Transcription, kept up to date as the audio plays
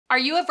Are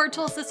you a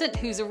virtual assistant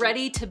who's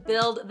ready to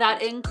build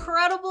that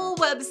incredible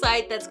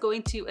website that's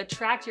going to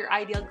attract your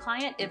ideal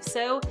client? If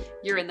so,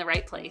 you're in the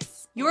right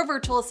place. Your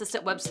virtual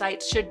assistant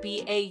website should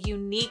be a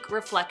unique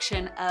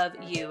reflection of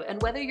you. And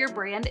whether your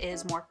brand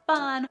is more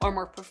fun or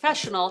more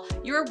professional,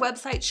 your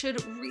website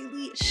should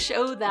really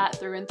show that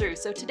through and through.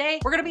 So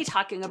today we're gonna be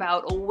talking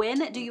about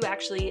when do you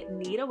actually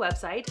need a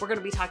website? We're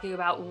gonna be talking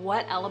about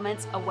what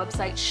elements a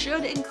website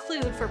should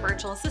include for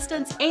virtual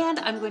assistants. And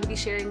I'm going to be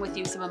sharing with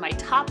you some of my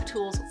top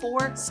tools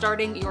for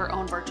starting your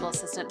own virtual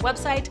assistant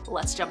website.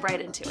 Let's jump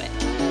right into it.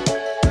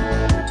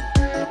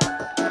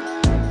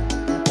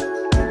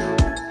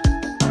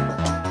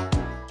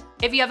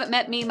 If you haven't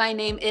met me, my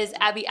name is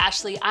Abbey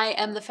Ashley. I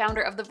am the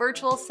founder of the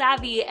Virtual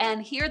Savvy,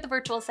 and here at the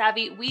Virtual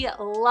Savvy, we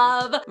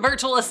love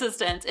virtual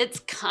assistants. It's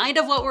kind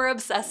of what we're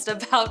obsessed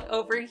about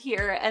over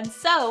here. And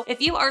so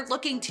if you are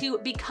looking to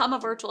become a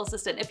virtual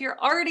assistant, if you're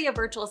already a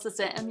virtual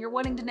assistant and you're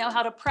wanting to know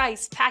how to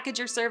price, package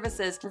your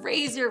services,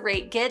 raise your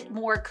rate, get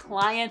more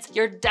clients,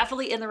 you're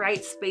definitely in the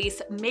right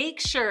space. Make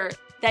sure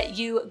that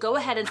you go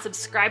ahead and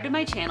subscribe to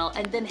my channel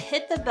and then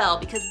hit the bell,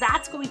 because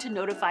that's going to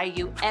notify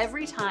you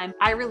every time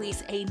I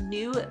release a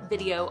new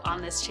video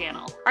on this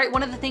channel. All right,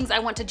 one of the things I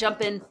want to jump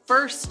in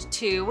first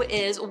to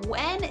is,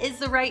 when is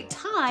the right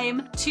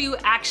time to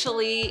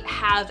actually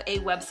have a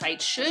website?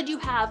 Should you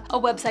have a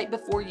website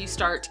before you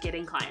start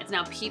getting clients?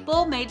 Now,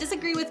 people may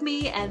disagree with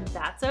me, and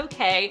that's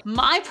okay.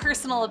 My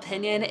personal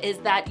opinion is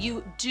that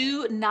you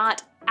do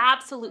not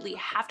absolutely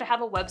have to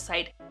have a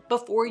website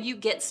before you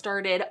get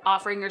started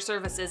offering your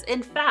services.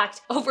 In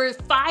fact, over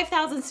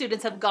 5,000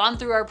 students have gone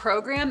through our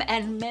program,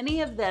 and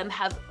many of them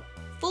have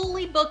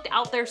fully booked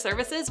out their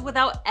services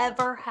without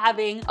ever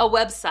having a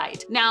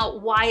website. Now,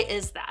 why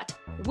is that?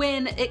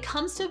 When it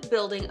comes to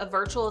building a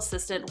virtual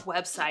assistant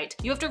website,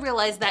 you have to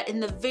realize that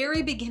in the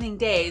very beginning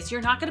days, you're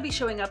not gonna be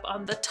showing up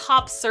on the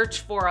top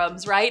search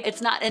forums, right?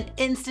 It's not an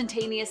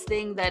instantaneous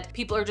thing that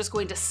people are just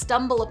going to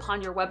stumble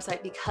upon your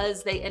website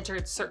because they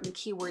entered certain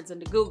keywords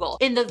into Google.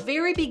 In the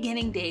very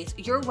beginning days,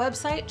 your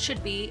website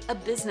should be a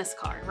business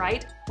card,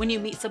 right? When you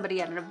meet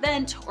somebody at an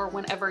event or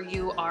whenever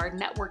you are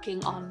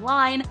networking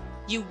online,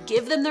 you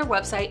give them their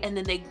website and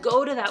then they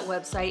go to that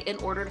website in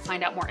order to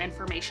find out more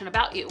information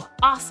about you.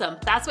 Awesome,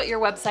 that's what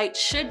your website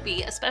should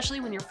be,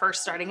 especially when you're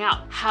first starting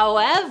out.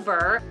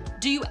 However,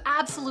 do you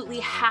absolutely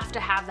have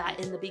to have that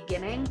in the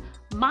beginning?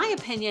 My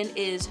opinion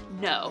is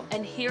no,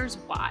 and here's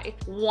why.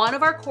 One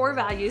of our core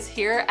values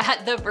here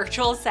at the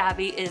Virtual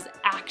Savvy is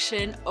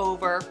action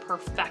over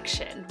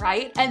perfection,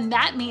 right? And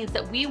that means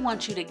that we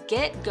want you to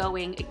get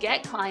going,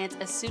 get clients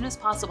as soon as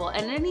possible.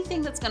 And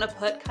anything that's gonna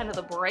put kind of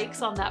the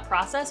brakes on that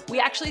process, we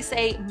actually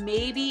say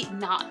maybe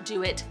not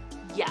do it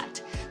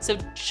yet. So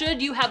should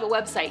you have a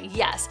website?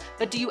 Yes,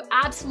 but do you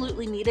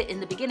absolutely need it in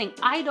the beginning?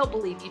 I don't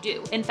believe you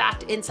do. In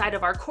fact, inside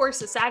of our course,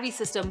 the Savvy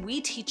System,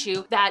 we teach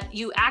you that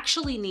you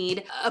actually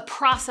need a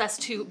process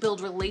to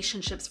build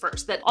relationships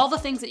first, that all the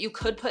things that you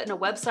could put in a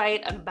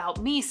website, an about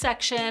me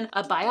section,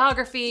 a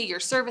biography, your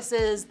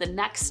services, the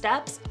next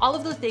steps, all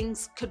of the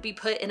things could be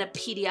put in a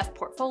PDF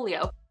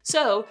portfolio.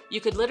 So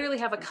you could literally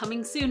have a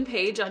coming soon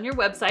page on your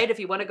website if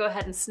you want to go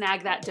ahead and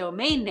snag that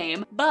domain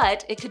name,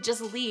 but it could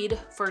just lead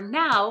for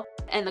now,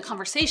 and the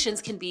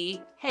conversations can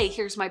be, hey,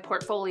 here's my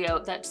portfolio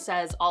that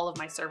says all of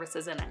my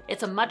services in it.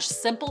 It's a much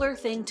simpler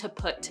thing to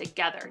put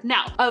together.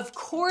 Now, of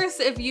course,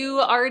 if you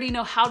already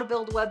know how to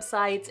build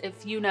websites,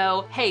 if you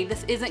know, hey,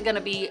 this isn't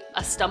gonna be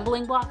a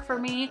stumbling block for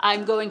me,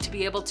 I'm going to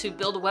be able to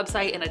build a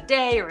website in a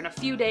day or in a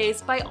few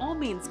days, by all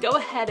means, go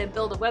ahead and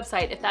build a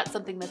website if that's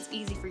something that's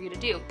easy for you to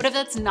do. But if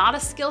that's not a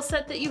skill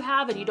set that you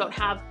have and you don't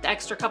have the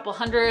extra couple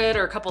hundred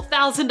or a couple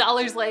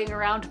 $1,000s laying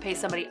around to pay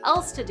somebody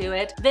else to do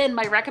it, then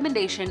my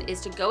recommendation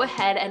is to go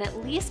ahead and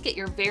at least get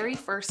your very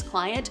first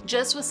client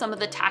just with some of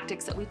the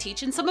tactics that we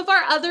teach in some of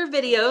our other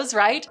videos,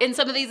 right? In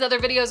some of these other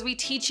videos, we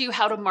teach you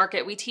how to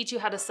market, we teach you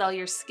how to sell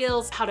your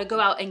skills, how to go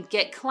out and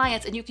get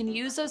clients, and you can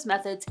use those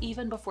methods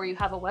even before you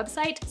have a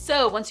website.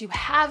 So once you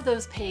have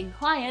those paying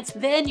clients,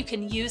 then you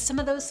can use some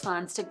of those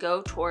funds to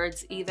go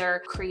towards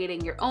either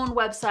creating your own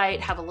website,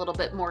 have a little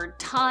bit more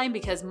time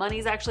because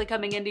money's actually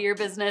coming into your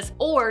business,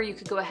 or you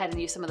could go ahead and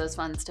use some of those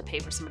funds to pay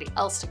for somebody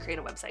else to create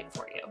a website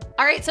for you.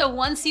 All right, so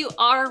once you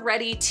are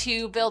ready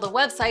to build a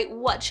website,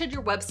 what should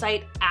your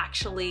website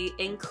actually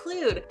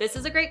include? This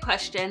is a great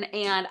question,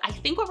 and I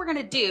think what we're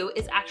gonna do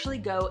is actually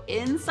go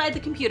inside the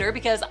computer,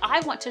 because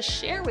I want to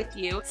share with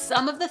you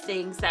some of the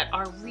things that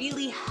are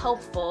really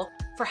helpful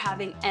for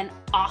having an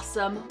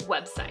awesome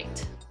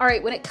website. All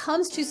right, when it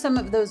comes to some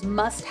of those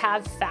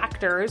must-have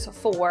factors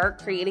for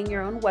creating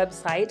your own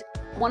website,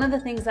 one of the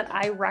things that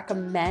I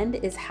recommend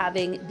is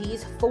having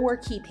these 4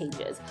 key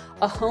pages: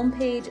 a home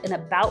page, an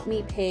about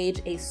me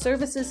page, a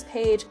services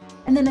page,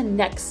 and then a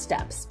next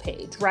steps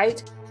page,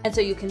 right? And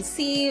so you can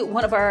see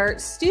one of our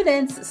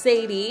students,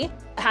 Sadie,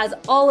 has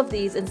all of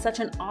these in such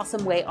an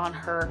awesome way on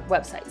her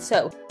website.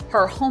 So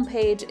Her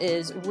homepage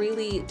is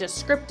really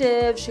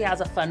descriptive. She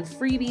has a fun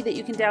freebie that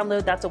you can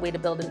download. That's a way to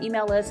build an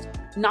email list.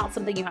 Not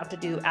something you have to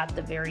do at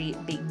the very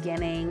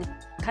beginning.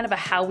 Kind of a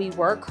how we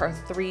work, her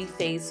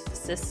 3-phase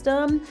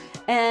system.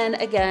 And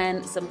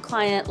again, some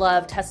client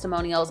love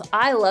testimonials.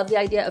 I love the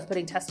idea of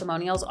putting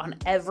testimonials on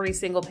every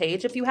single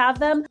page if you have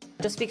them,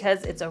 just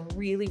because it's a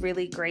really,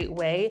 really great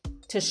way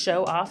to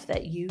show off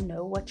that you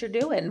know what you're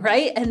doing,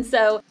 right? And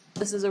so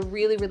this is a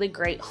really, really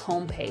great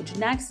homepage.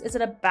 Next is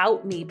an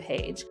About Me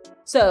page.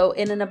 So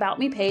in an About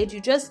Me page, you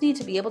just need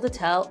to be able to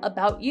tell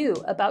about you,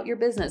 about your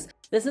business.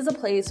 This is a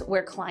place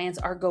where clients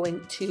are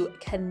going to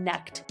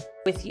connect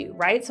with you,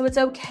 right? So it's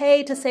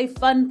okay to say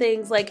fun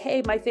things like,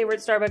 hey, my favorite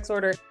Starbucks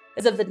order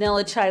is a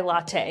vanilla chai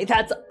latte.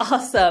 That's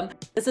awesome.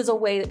 This is a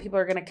way that people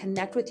are going to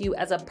connect with you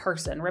as a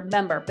person.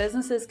 Remember,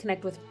 businesses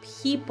connect with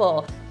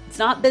people. It's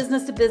not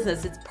business to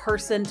business, it's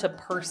person to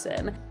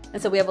person.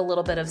 And so we have a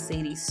little bit of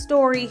Sadie's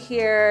story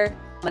here,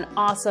 an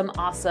awesome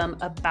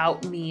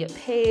About Me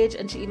page,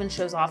 and she even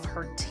shows off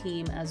her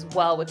team as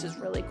well, which is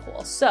really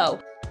cool. So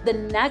the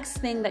next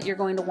thing that you're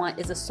going to want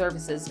is a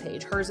services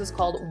page. Hers is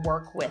called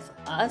Work With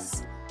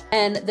Us.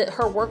 And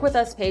her Work With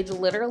Us page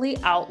literally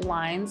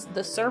outlines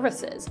the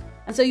services.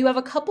 And so you have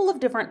a couple of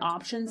different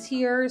options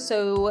here.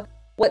 So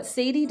what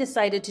Sadie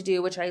decided to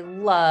do, which I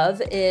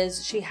love,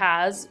 is she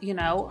has,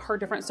 her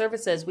different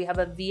services. We have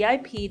a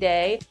VIP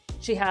day.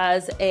 She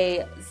has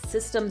a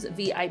systems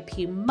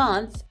VIP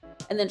month,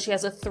 and then she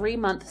has a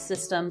 3-month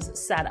systems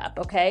setup,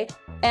 okay?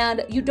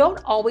 And you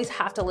don't always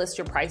have to list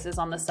your prices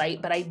on the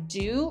site, but I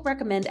do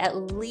recommend at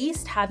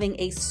least having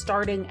a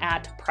starting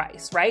at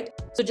price, right?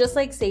 So just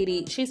like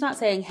Sadie, she's not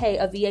saying, hey,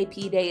 a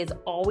VIP day is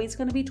always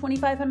gonna be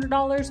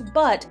 $2,500,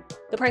 but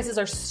the prices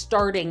are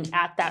starting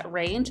at that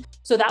range.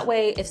 So that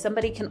way, if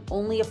somebody can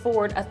only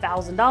afford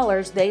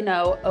 $1,000, they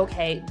know,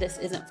 okay, this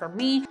isn't for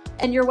me.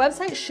 And your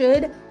website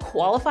should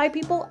qualify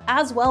people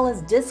as well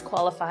as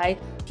disqualify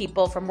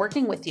people from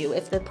working with you.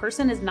 If the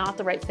person is not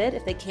the right fit,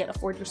 if they can't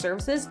afford your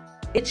services,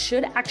 it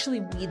should actually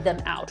weed them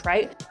out,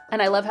 right?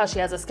 And I love how she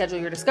has a schedule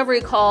your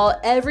discovery call.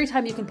 Every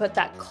time you can put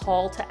that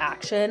call to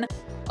action,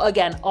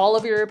 again, all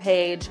over your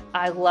page.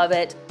 I love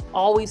it.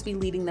 Always be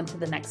leading them to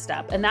the next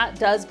step. And that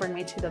does bring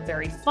me to the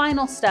very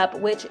final step,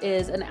 which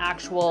is an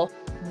actual,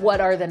 what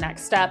are the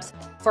next steps?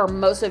 For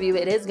most of you,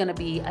 it is gonna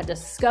be a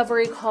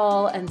discovery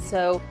call. And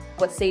so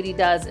what Sadie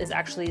does is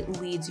actually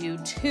leads you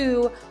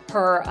to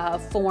her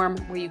form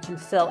where you can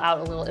fill out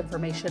a little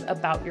information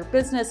about your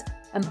business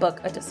and book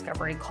a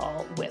discovery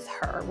call with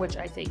her, which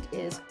I think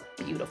is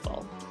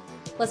beautiful.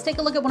 Let's take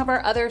a look at one of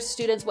our other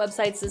students'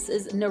 websites. This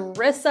is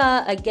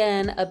Narissa.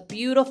 Again, a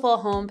beautiful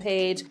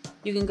homepage.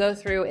 You can go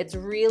through, it's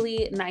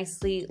really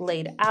nicely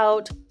laid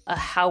out, a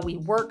how we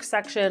work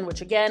section,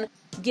 which again,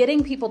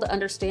 getting people to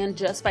understand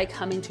just by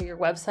coming to your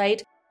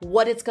website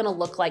what it's gonna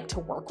look like to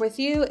work with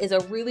you is a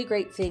really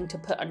great thing to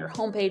put on your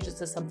homepage. This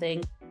is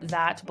something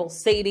that both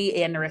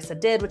Sadie and Narissa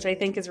did, which I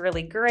think is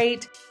really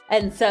great.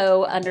 And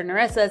so under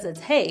Narissa's, it's,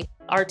 hey,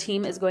 our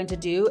team is going to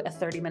do a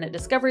 30-minute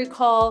discovery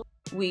call.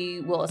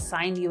 We will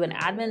assign you an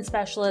admin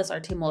specialist. Our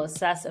team will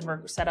assess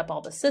and set up all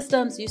the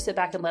systems. You sit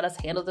back and let us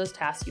handle those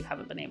tasks you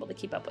haven't been able to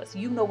keep up with.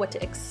 You know what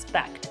to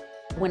expect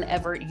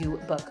whenever you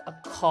book a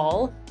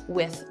call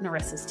with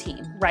Narissa's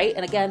team, right?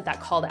 And again, that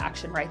call to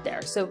action right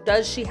there. So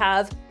does she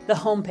have the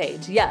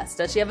homepage? Yes.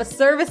 Does she have a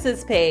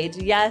services page?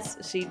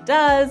 Yes, she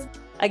does.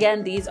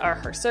 Again, these are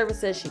her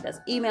services. She does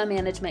email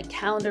management,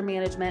 calendar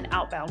management,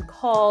 outbound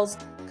calls,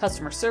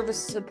 customer service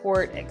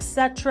support,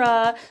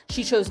 etc.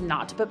 She chose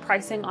not to put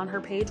pricing on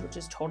her page, which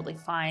is totally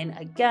fine.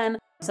 Again,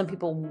 some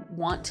people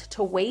want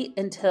to wait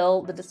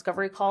until the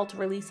discovery call to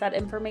release that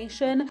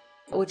information,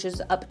 which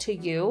is up to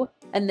you.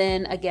 And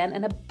then again,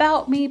 an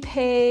About Me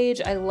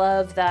page. I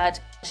love that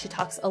she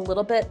talks a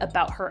little bit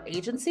about her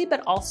agency,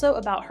 but also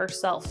about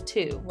herself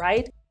too,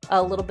 right?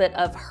 A little bit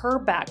of her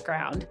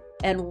background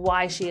and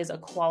why she is a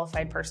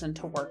qualified person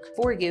to work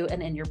for you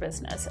and in your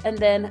business. And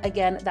then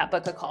again, that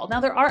book a call.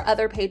 Now there are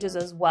other pages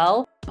as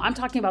well. I'm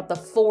talking about the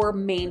 4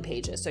 main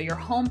pages. So your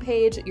home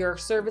page, your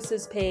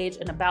services page,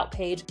 an about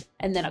page,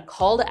 and then a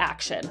call to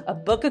action, a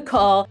book a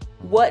call.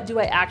 What do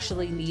I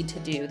actually need to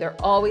do? There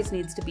always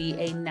needs to be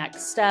a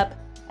next step.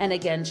 And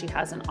again, she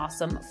has an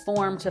awesome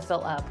form to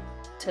fill up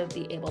to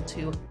be able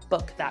to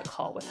book that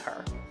call with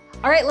her.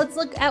 All right, let's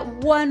look at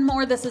one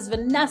more. This is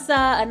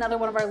Vanessa, another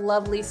one of our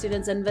lovely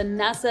students, and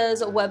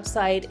Vanessa's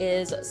website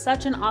is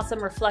such an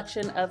awesome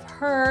reflection of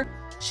her.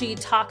 She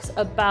talks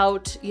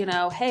about,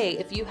 hey,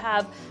 if you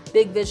have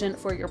big vision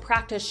for your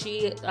practice,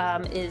 she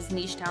is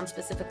niche down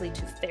specifically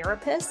to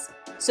therapists.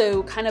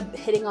 So kind of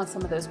hitting on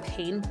some of those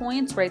pain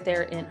points right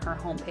there in her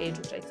homepage,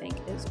 which I think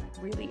is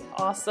really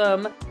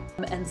awesome.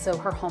 And so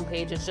her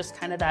homepage is just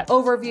kind of that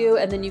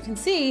overview. And then you can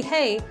see,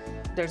 hey,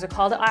 there's a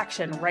call to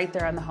action right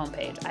there on the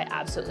homepage. I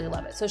absolutely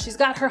love it. So she's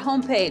got her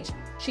homepage.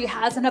 She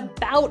has an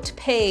about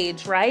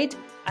page, right?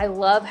 I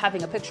love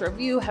having a picture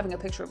of you, having a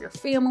picture of your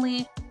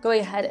family,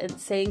 going ahead and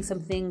saying some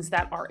things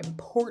that are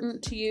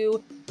important to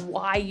you,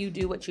 why you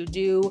do what you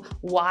do,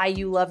 why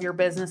you love your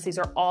business. These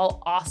are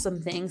all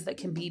awesome things that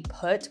can be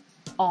put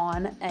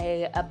on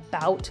a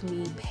About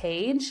Me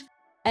page.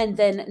 And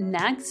then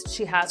next,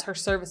 she has her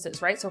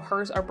services, right? So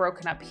hers are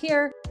broken up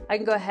here. I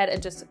can go ahead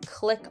and just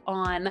click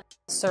on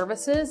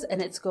services,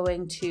 and it's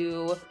going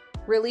to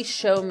really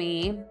show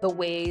me the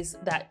ways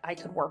that I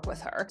could work with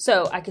her.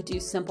 So I could do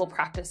simple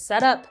practice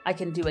setup, I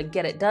can do a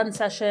get it done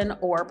session,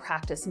 or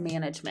practice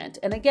management.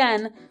 And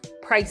again,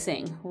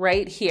 pricing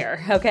right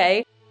here,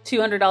 okay?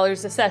 $200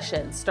 a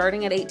session,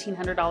 starting at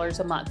 $1,800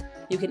 a month.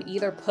 You can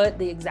either put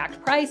the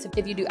exact price.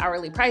 If you do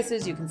hourly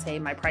prices, you can say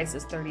my price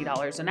is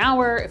 $30 an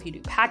hour. If you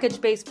do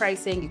package-based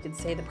pricing, you can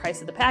say the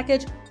price of the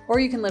package, or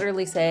you can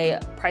literally say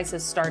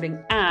prices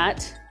starting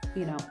at,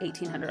 you know,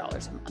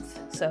 $1,800 a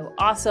month. So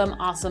awesome,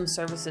 awesome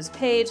services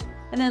page.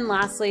 And then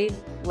lastly,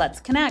 let's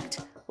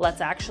connect.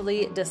 Let's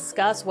actually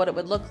discuss what it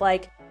would look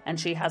like. And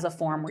she has a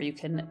form where you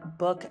can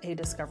book a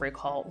discovery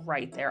call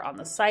right there on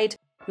the site.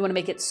 You want to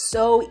make it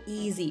so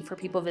easy for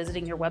people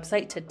visiting your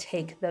website to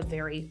take the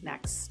very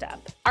next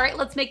step. All right,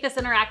 let's make this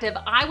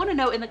interactive. I want to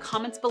know in the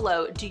comments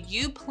below, do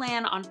you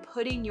plan on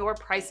putting your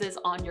prices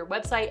on your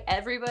website?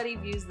 Everybody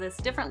views this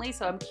differently,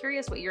 so I'm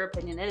curious what your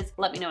opinion is.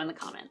 Let me know in the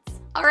comments.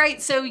 All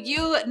right, so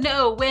you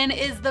know when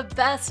is the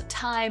best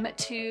time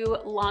to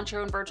launch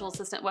your own virtual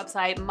assistant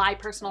website. My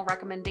personal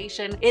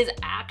recommendation is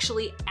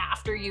actually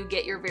after you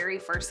get your very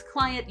first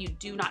client. You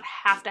do not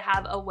have to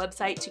have a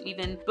website to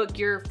even book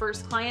your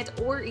first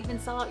client or even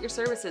sell out your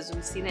services.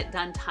 We've seen it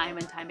done time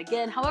and time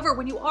again. However,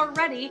 when you are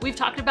ready, we've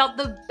talked about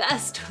the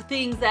best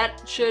things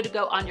that should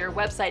go on your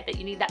website, that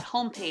you need that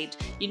homepage,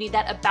 you need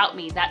that About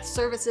Me, that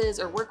services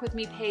or work with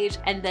me page,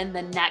 and then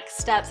the next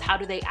steps. How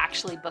do they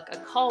actually book a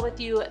call with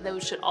you?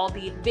 Those should all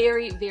be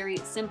very, very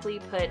simply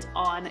put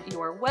on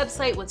your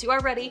website once you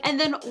are ready. And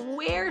then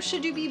where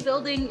should you be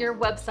building your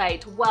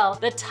website? Well,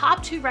 the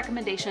top two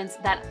recommendations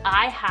that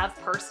I have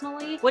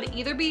personally would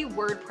either be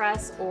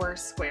WordPress or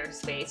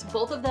Squarespace.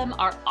 Both of them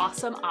are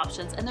awesome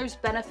options, and there's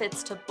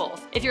benefits to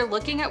both. If you're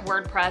looking at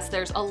WordPress,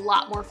 there's a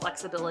lot more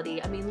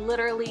flexibility. I mean,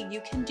 literally,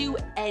 you can do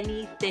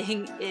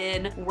anything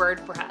in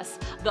WordPress.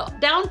 The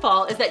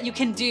downfall is that you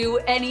can do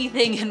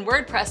anything in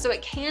WordPress, so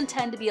it can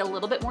tend to be a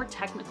little bit more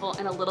technical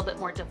and a little bit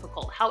more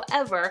difficult.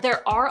 However,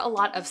 there are a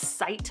lot of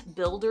site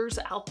builders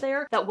out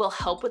there that will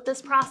help with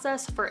this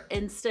process. For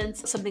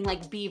instance, something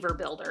like Beaver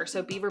Builder.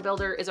 So Beaver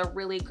Builder is a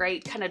really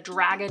great kind of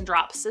drag and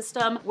drop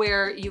system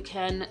where you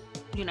can,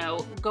 you know,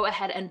 go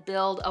ahead and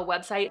build a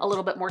website a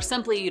little bit more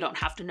simply. You don't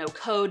have to know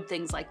code,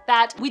 things like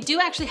that. We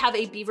do actually have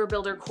a Beaver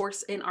Builder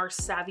course in our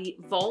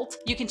SavvyVault.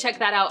 You can check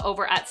that out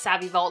over at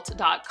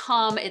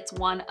SavvyVault.com. It's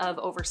one of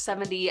over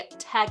 70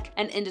 tech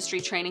and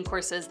industry training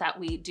courses that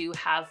we do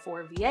have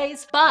for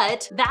VAs,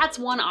 but that's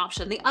one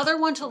option. The other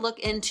one to look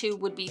into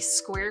would be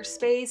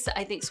Squarespace.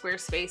 I think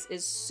Squarespace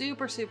is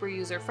super, super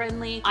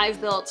user-friendly. I've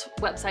built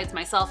websites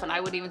myself, and I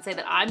would even say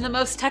that I'm the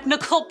most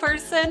technical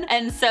person.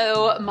 And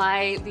so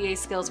my VA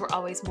skills were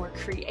always more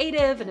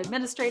creative and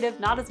administrative,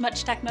 not as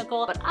much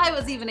technical, but I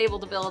was even able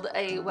to build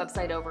a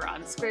website over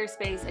on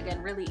Squarespace.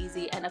 Again, really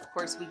easy. And of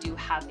course, we do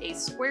have a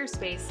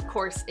Squarespace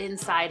course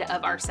inside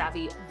of our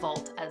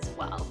SavvyVault as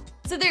well.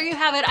 So there you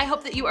have it. I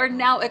hope that you are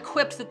now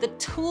equipped with the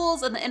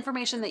tools and the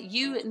information that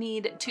you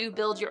need to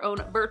build your own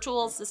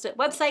virtual assistant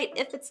website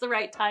if it's the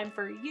right time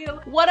for you.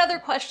 What other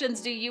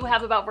questions do you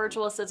have about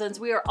virtual assistants?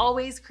 We are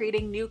always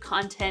creating new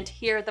content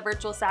here at the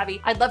Virtual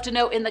Savvy. I'd love to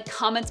know in the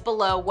comments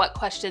below what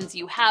questions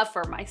you have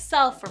for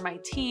myself, for my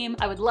team.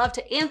 I would love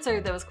to answer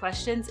those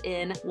questions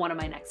in one of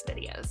my next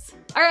videos.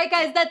 All right,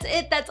 guys, that's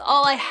it. That's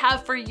all I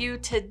have for you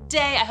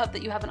today. I hope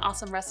that you have an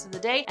awesome rest of the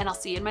day, and I'll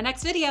see you in my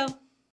next video.